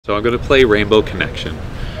So I'm going to play Rainbow Connection.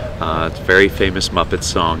 It's a very famous Muppet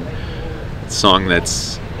song. It's a song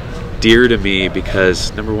that's dear to me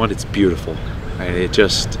because, number one, it's beautiful. Right? It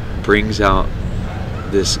just brings out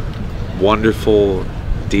this wonderful,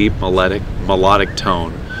 deep, melodic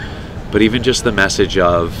tone. But even just the message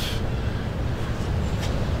of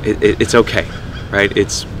it's okay, right?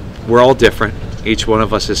 We're all different. Each one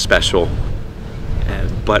of us is special.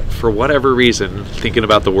 But for whatever reason, thinking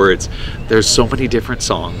about the words, there's so many different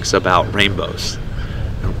songs about rainbows.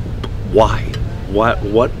 Why?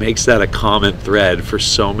 What makes that a common thread for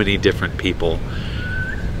so many different people?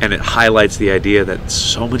 And it highlights the idea that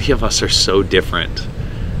so many of us are so different,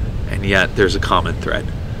 and yet there's a common thread.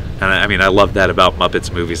 And I mean, I love that about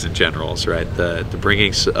Muppets movies in general, right? The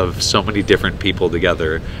bringing of so many different people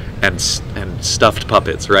together, and stuffed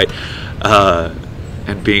puppets, right?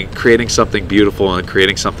 And creating something beautiful and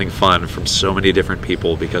creating something fun from so many different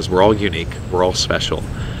people, because we're all unique, we're all special.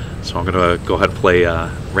 So I'm going to go ahead and play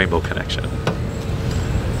Rainbow Connection.